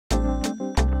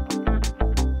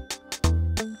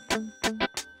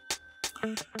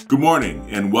Good morning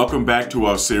and welcome back to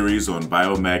our series on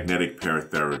biomagnetic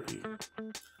paratherapy.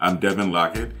 I'm Devin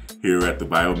Lockett here at the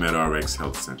BiomedRx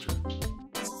Health Center.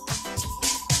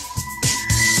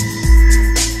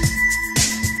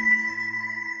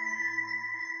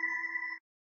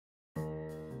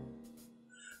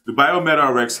 The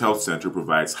BiomedRx Health Center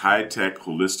provides high-tech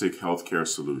holistic healthcare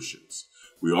solutions.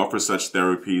 We offer such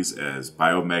therapies as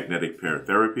biomagnetic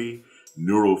paratherapy,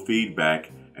 neurofeedback,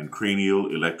 and cranial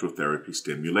electrotherapy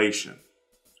stimulation.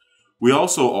 We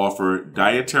also offer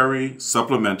dietary,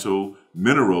 supplemental,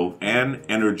 mineral, and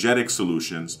energetic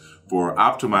solutions for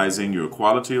optimizing your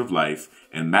quality of life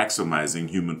and maximizing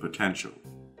human potential.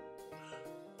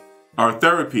 Our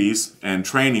therapies and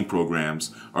training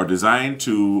programs are designed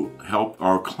to help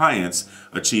our clients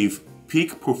achieve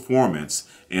peak performance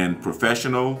in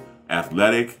professional,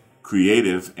 athletic,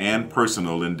 creative, and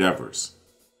personal endeavors.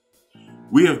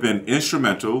 We have been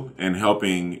instrumental in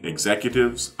helping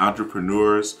executives,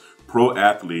 entrepreneurs, pro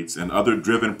athletes, and other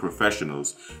driven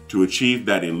professionals to achieve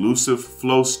that elusive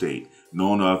flow state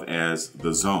known of as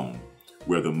the zone,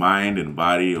 where the mind and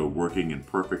body are working in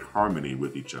perfect harmony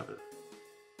with each other.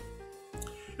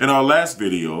 In our last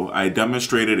video, I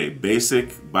demonstrated a basic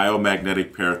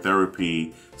biomagnetic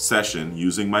paratherapy session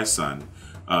using my son.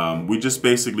 We just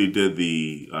basically did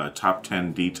the top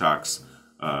 10 detox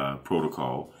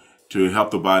protocol to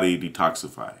help the body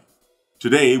detoxify.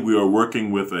 Today, we are working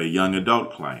with a young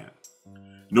adult client.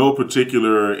 No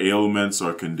particular ailments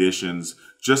or conditions,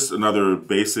 just another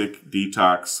basic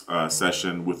detox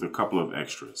session with a couple of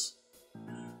extras.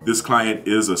 This client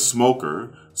is a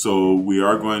smoker, so we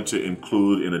are going to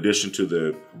include, in addition to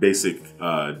the basic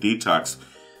detox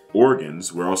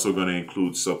organs, we're also going to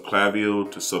include subclavial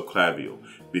to subclavial,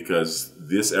 because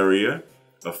this area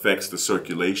affects the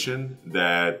circulation,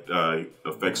 that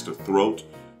affects the throat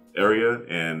area,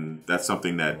 and that's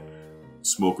something that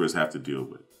smokers have to deal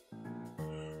with.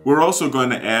 We're also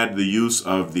going to add the use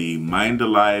of the Mind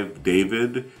Alive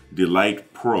David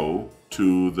Delight Pro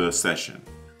to the session.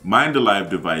 Mind Alive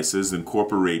devices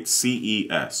incorporate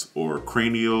CES, or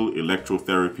cranial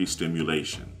electrotherapy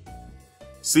stimulation.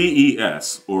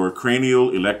 CES, or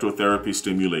cranial electrotherapy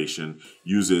stimulation,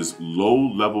 uses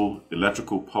low-level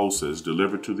electrical pulses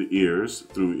delivered to the ears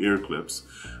through ear clips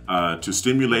to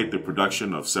stimulate the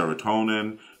production of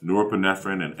serotonin,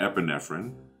 norepinephrine, and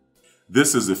epinephrine.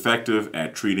 This is effective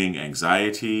at treating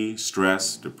anxiety,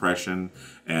 stress, depression,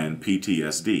 and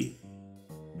PTSD.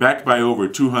 Backed by over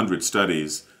 200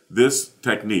 studies, this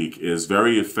technique is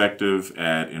very effective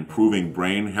at improving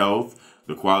brain health,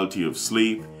 the quality of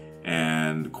sleep,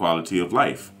 and quality of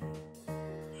life.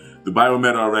 The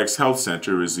BiomedRx Health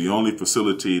Center is the only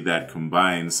facility that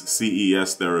combines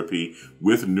CES therapy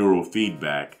with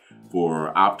neurofeedback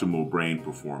for optimal brain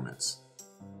performance.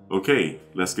 Okay,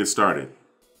 let's get started.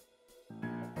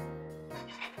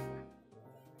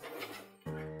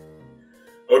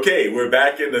 Okay, we're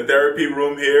back in the therapy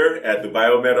room here at the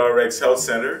BiomedRx Health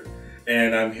Center,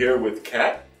 and I'm here with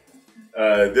Kat.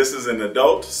 This is an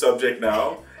adult subject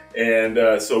now.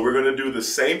 And so we're going to do the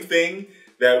same thing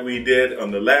that we did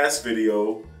on the last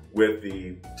video with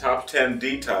the top 10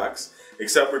 detox,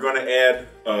 except we're going to add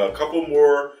a couple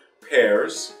more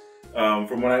pairs.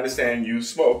 From what I understand, you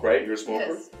smoke, right? You're a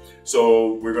smoker. Yes.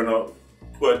 So we're going to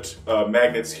put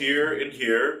magnets here and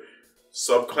here,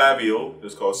 subclavial.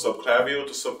 It's called subclavial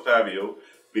to subclavial,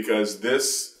 because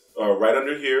this right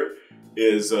under here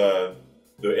is the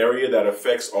area that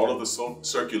affects all of the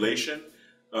circulation.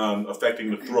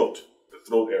 Affecting the throat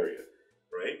area,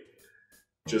 right?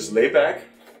 Just lay back,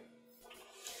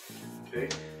 okay?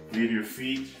 Leave your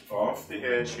feet off the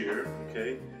edge here,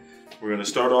 okay? We're gonna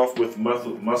start off with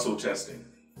muscle testing.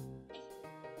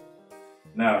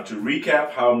 Now, to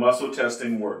recap how muscle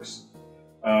testing works.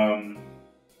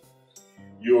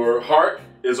 Your heart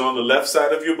is on the left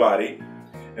side of your body,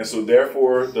 and so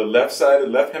therefore the left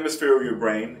hemisphere of your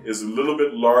brain is a little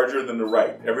bit larger than the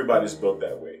right. Everybody's built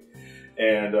that way.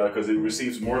 And because it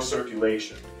receives more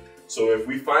circulation. So if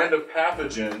we find a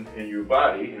pathogen in your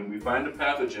body, and we find a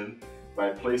pathogen by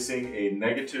placing a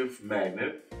negative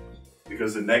magnet,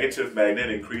 because the negative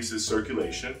magnet increases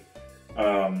circulation,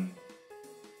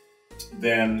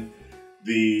 then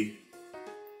the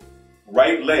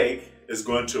right leg is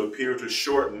going to appear to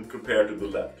shorten compared to the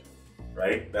left,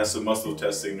 right? That's the muscle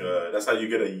testing. That's how you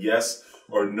get a yes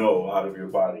or no out of your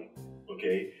body,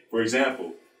 okay? For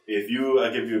example,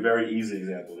 I'll give you a very easy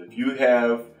example. If you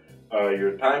have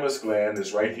your thymus gland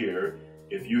is right here,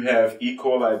 if you have E.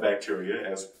 coli bacteria,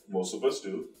 as most of us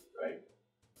do, right?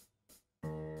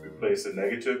 We place a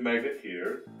negative magnet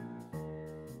here,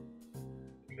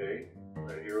 okay,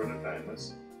 right here on the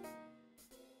thymus.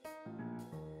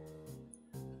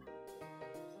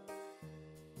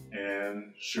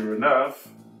 sure enough,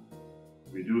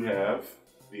 we do have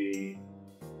you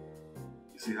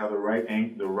see how the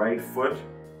right foot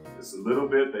is a little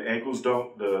bit, the ankles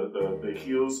don't, the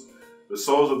heels, the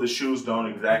soles of the shoes don't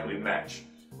exactly match.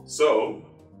 So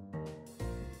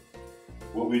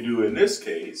what we do in this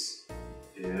case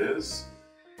is,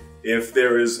 if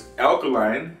there is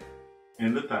alkaline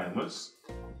in the thymus,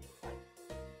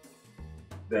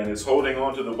 then it's holding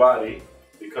on to the body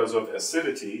because of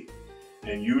acidity,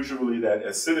 and usually that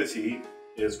acidity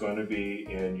is going to be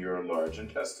in your large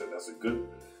intestine. That's a good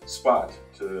spot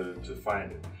to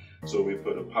find it. So we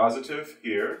put a positive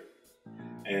here,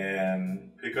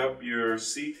 and pick up your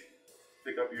seat,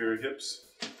 pick up your hips.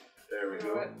 There we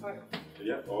go.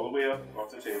 Yep, all the way up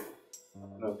off the table.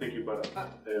 Now pick your butt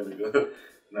up. There we go.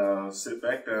 Now sit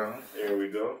back down. There we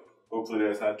go. Hopefully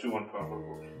that's not too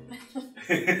uncomfortable.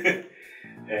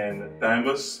 And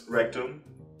thymus rectum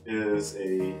is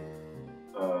a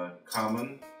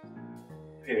common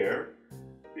pair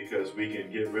because we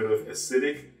can get rid of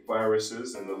acidic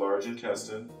viruses in the large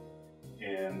intestine,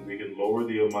 and we can lower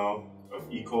the amount of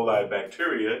E. coli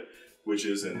bacteria which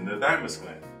is in the thymus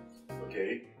gland.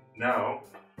 Okay, now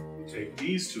we take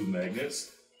these two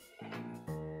magnets.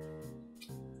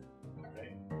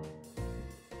 Okay.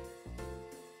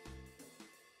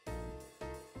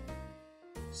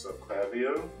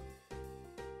 Subclavio,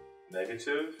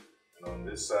 negative, and on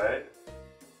this side,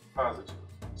 positive.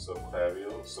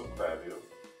 Subclavio, subclavio.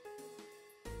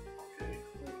 Okay,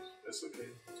 that's okay.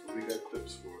 That's what we got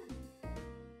clips for.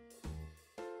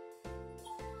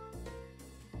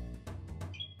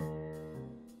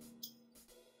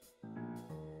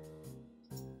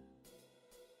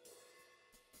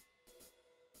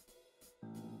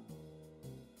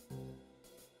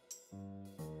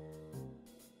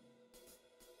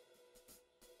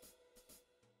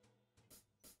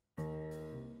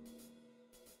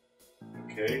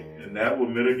 Okay, and that will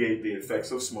mitigate the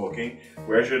effects of smoking.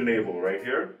 Where's your navel? Right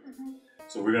here? Mm-hmm.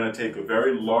 So we're going to take a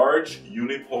very large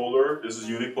unipolar, this is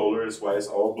unipolar, that's why it's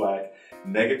all black,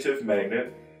 negative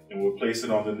magnet, and we'll place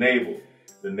it on the navel.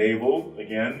 The navel,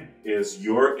 again, is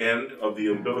your end of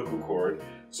the umbilical cord,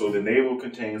 so the navel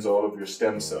contains all of your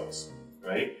stem cells,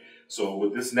 right? So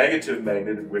with this negative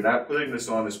magnet, we're not putting this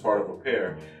on as part of a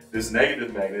pair. This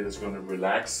negative magnet is going to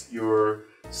relax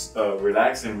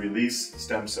and release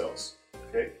stem cells.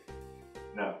 Okay,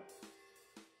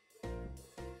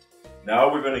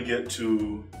 now we're going to get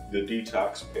to the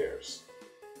detox pairs.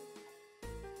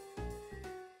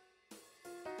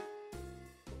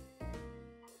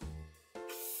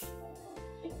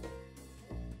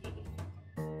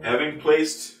 Having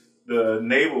placed the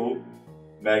navel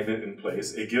magnet in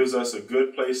place, it gives us a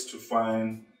good place to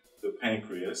find the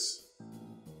pancreas.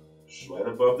 Just right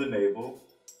above the navel,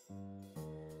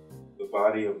 the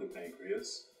body of the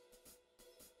pancreas.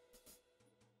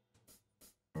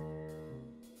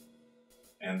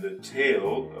 And the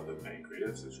tail of the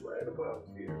pancreas is right above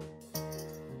here.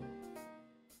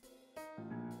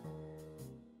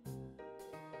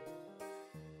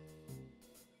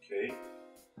 Okay.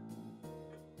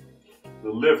 The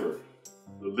liver.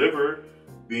 The liver,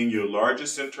 being your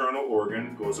largest internal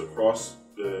organ, goes across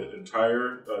the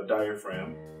entire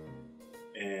diaphragm.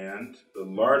 And the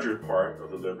larger part of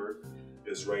the liver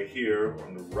is right here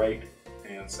on the right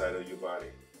hand side of your body.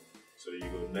 So you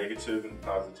go negative and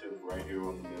positive right here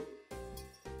on the liver.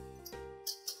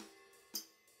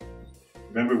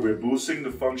 Remember, we're boosting the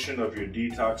function of your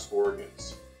detox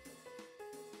organs.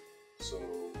 So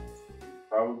you're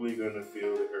probably going to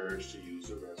feel the urge to use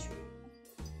the restroom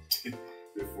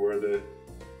before the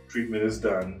treatment is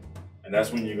done. And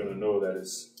that's when you're going to know that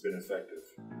it's been effective.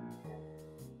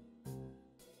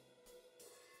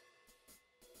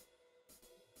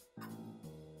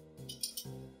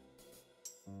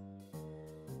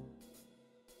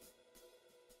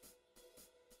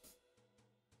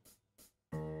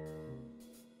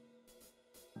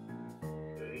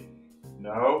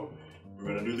 Now, we're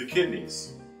going to do the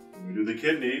kidneys. When we do the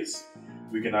kidneys,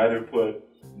 we can either put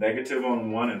negative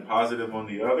on one and positive on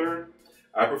the other.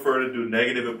 I prefer to do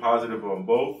negative and positive on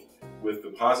both, with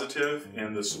the positive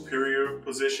in the superior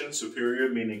position, superior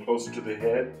meaning closer to the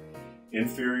head,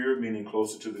 inferior meaning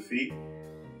closer to the feet,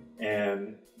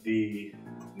 and the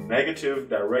negative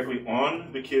directly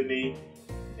on the kidney,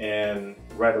 and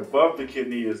right above the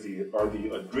kidney are the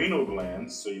adrenal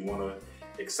glands, so you want to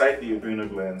excite the adrenal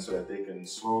glands so that they can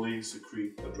slowly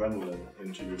secrete adrenaline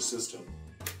into your system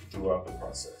throughout the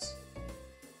process.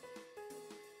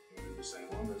 We'll do the same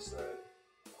on this side.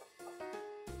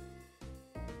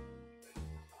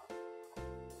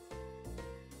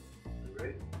 All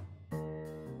right.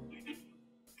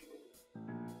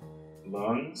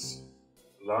 Lungs,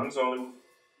 lungs only,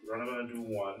 we're only going to do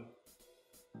one.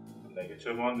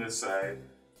 Negative on this side,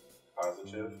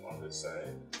 positive on this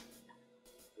side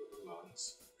for the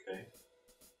lungs. Okay.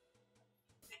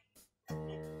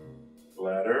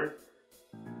 Bladder.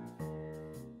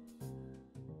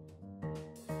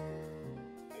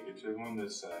 Negative on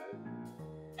this side.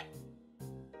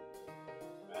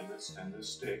 Magnets tend to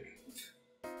stick,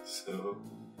 so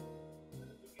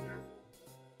be careful.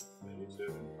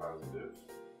 Negative and positive.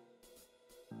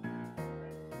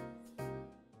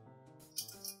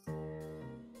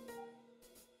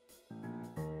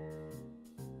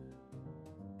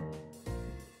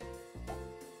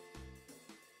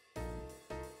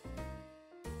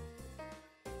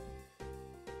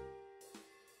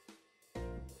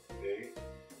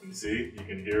 You see, you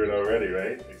can hear it already,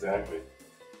 right? Exactly.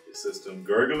 Your system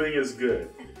gurgling is good.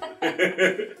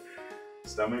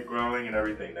 Stomach growling and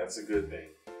everything, that's a good thing.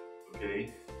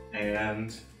 Okay,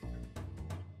 and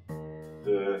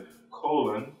the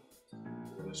colon,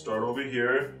 we're going to start over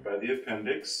here by the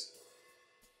appendix.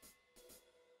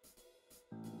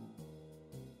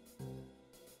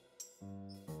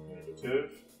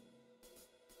 Negative.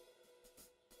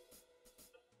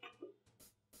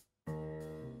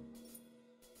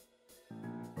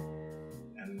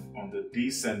 On the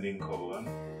descending colon,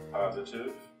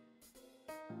 positive.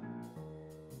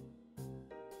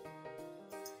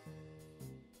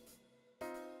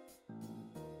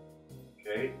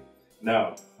 Okay.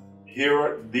 Now, here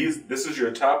are these. This is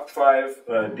your top 5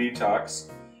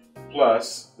 detox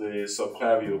plus the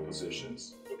subclavial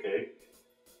positions. Okay.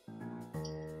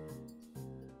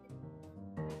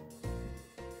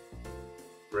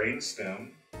 Brain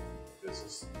stem. This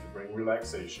is to bring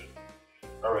relaxation.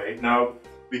 All right. Now,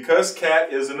 because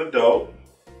Kat is an adult,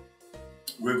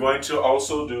 we're going to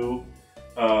also do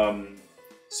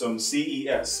some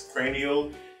CES,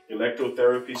 cranial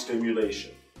electrotherapy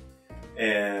stimulation.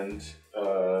 And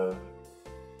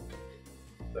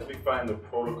let me find the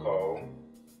protocol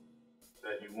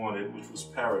that you wanted, which was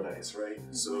Paradise, right?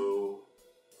 So,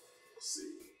 let's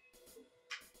see.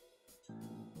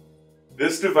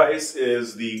 This device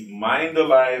is the Mind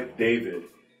Alive David.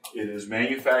 It is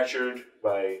manufactured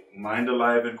by Mind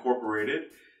Alive Incorporated.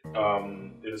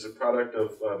 It is a product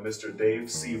of Mr. Dave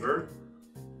Seaver,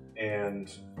 and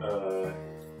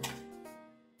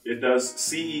it does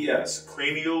CES,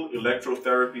 cranial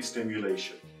electrotherapy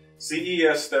stimulation.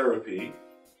 CES therapy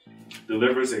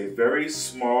delivers a very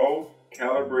small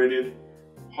calibrated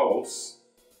pulse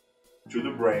to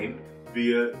the brain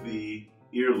via the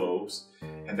earlobes,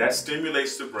 and that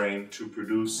stimulates the brain to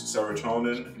produce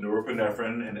serotonin,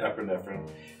 norepinephrine, and epinephrine,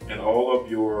 and all of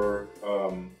your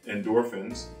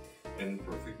endorphins in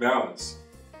perfect balance.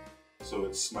 So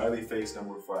it's smiley face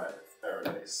number 5,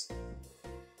 Paradise.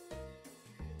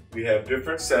 We have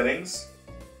different settings: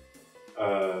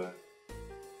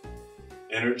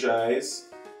 energize,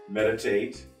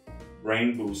 meditate,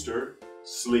 brain booster,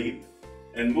 sleep,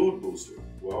 and mood booster.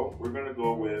 Well, we're going to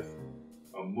go with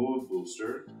a mood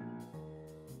booster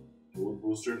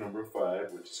number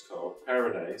 5, which is called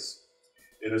Paradise.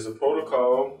 It is a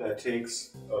protocol that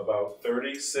takes about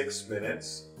 36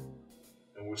 minutes,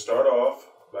 and we'll start off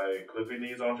by clipping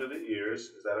these onto the ears.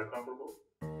 Is that uncomfortable?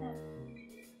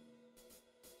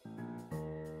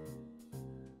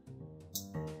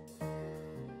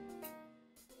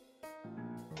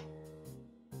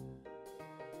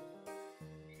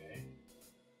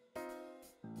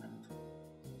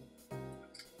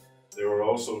 There are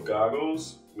also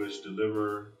goggles which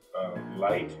deliver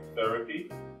light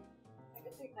therapy. I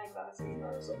can take my glasses. No,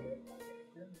 it's okay.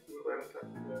 Right on top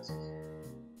of the glasses.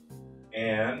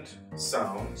 And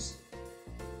sounds.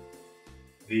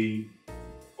 The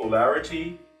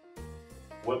polarity,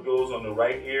 what goes on the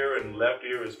right ear and left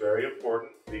ear, is very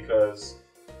important because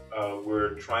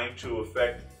we're trying to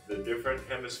affect the different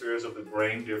hemispheres of the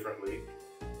brain differently.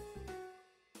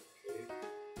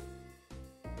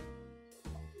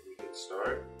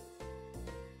 Start.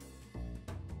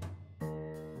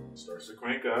 Starts to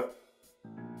crank up.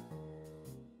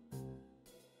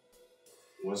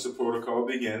 Once the protocol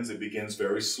begins, it begins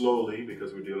very slowly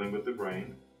because we're dealing with the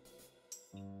brain.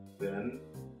 Then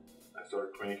I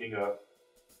start cranking up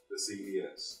the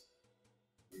CES.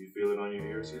 Do you feel it on your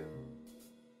ears yet?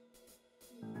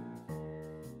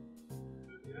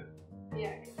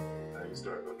 Yeah. Now you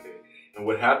start, okay. And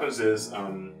what happens is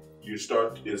you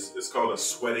start, it's called a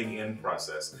sweating in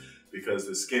process because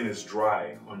the skin is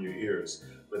dry on your ears.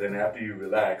 But then after you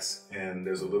relax and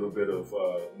there's a little bit of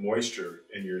moisture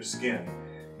in your skin,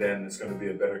 then it's going to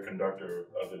be a better conductor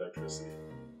of electricity.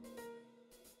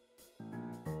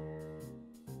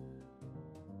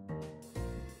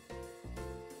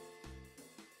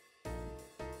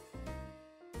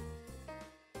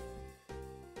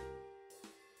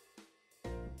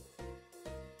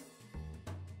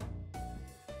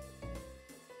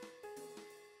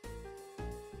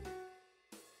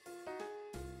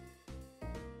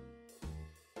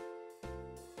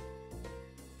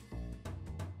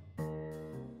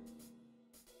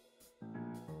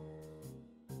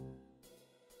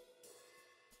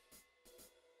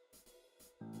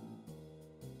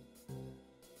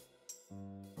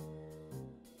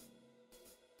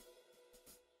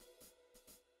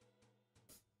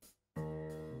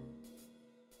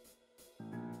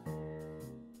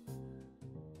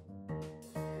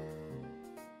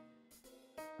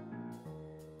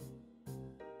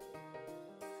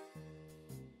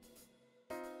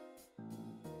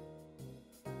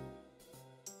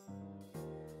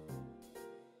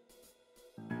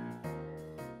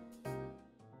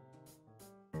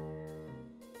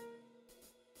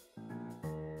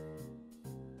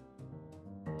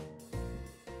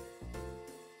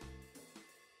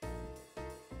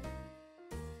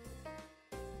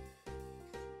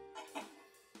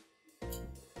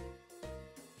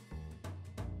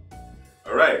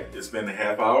 All right, it's been a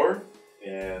half hour,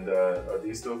 and are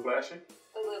these still flashing?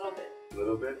 A little bit. A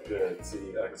little bit? Good.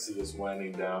 See, I can see it's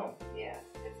winding down. Yeah,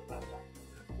 it's about time.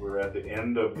 We're at the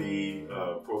end of the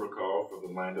protocol for the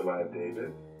Mind Alive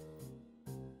David.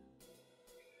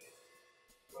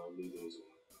 I'll leave those on.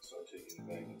 I'll start taking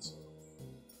the magnets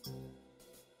off.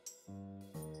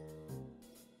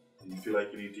 Do you feel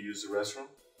like you need to use the restroom?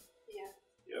 Yeah.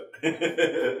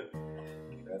 Yep.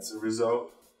 That's the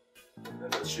result.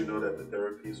 That lets you know that the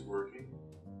therapy is working.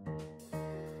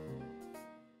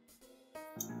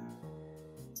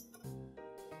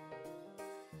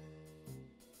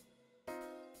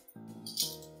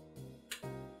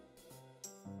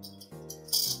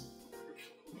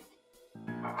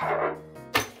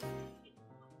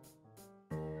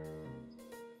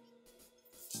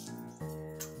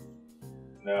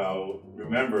 Now,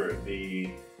 remember,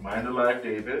 the Mind Alive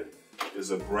David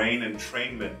is a brain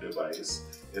entrainment device.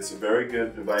 It's a very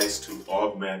good device to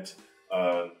augment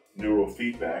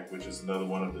neurofeedback, which is another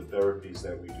one of the therapies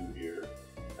that we do here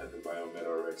at the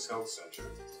BiomedRx Health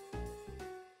Center.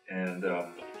 And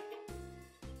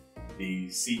the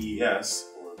CES,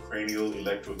 or cranial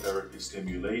electrotherapy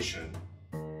stimulation,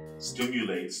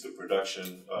 stimulates the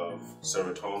production of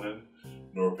serotonin,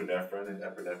 norepinephrine, and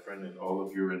epinephrine, and all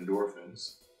of your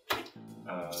endorphins.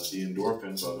 The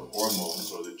endorphins are the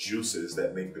hormones or the juices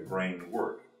that make the brain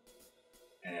work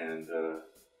and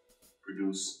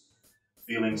produce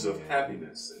feelings of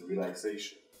happiness and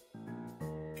relaxation.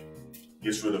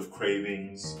 Gets rid of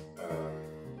cravings,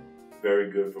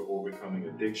 very good for overcoming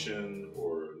addiction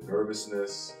or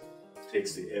nervousness,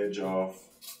 takes the edge off.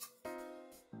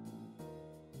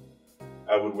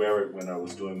 I would wear it when I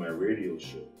was doing my radio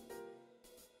show,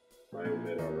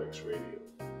 BiomedRx Radio.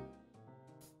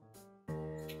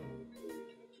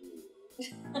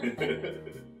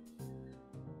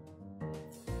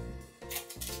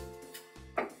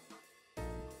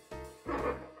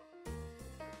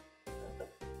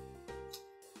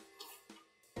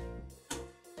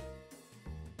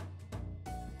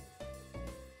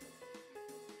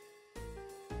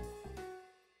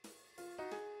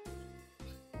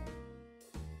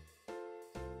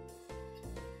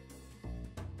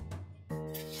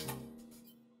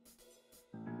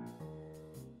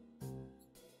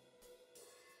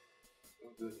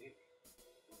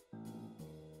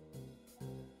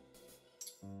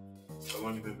 How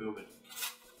long have you been building?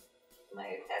 My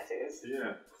tattoos?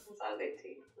 Yeah. Since I was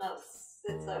 18. No,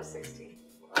 since I was 16.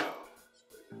 Wow, that's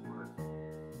pretty good work.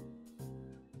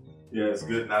 Yeah, it's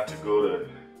good not to go to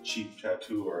cheap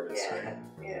tattoo artists, Yeah, right?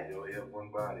 yeah. You only have one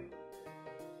body.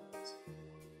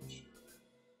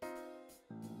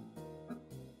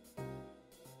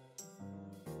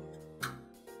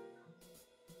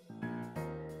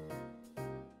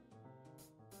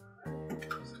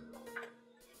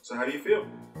 So how do you feel?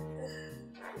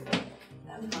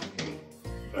 I'm hungry.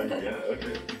 Yeah,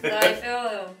 okay. So I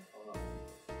feel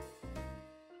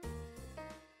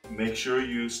Make sure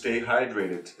you stay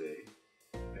hydrated today.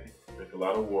 Okay? Drink a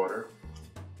lot of water.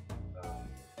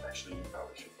 Actually, you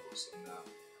probably should pour some now.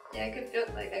 yeah, I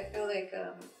feel like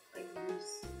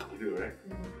loose. You do, right?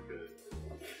 Mm-hmm. Good.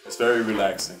 It's very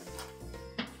relaxing.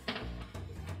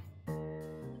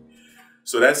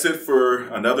 So that's it for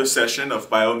another session of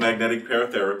biomagnetic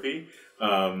paratherapy.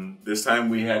 This time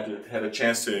we had a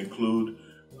chance to include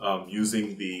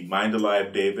using the Mind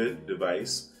Alive David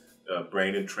device,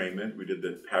 brain entrainment. We did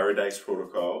the Paradise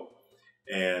protocol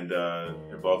and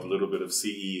involved a little bit of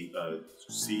CES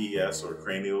or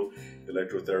cranial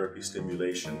electrotherapy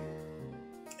stimulation.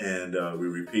 And we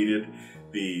repeated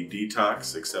the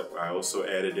detox, except I also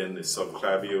added in the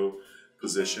subclavial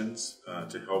positions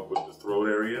to help with the throat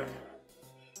area.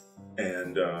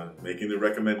 And making the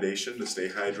recommendation to stay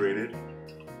hydrated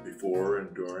before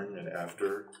and during and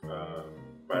after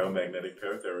biomagnetic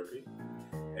paratherapy.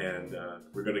 And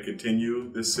we're going to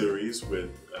continue this series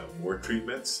with more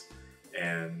treatments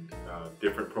and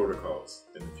different protocols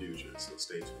in the future, so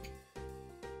stay tuned.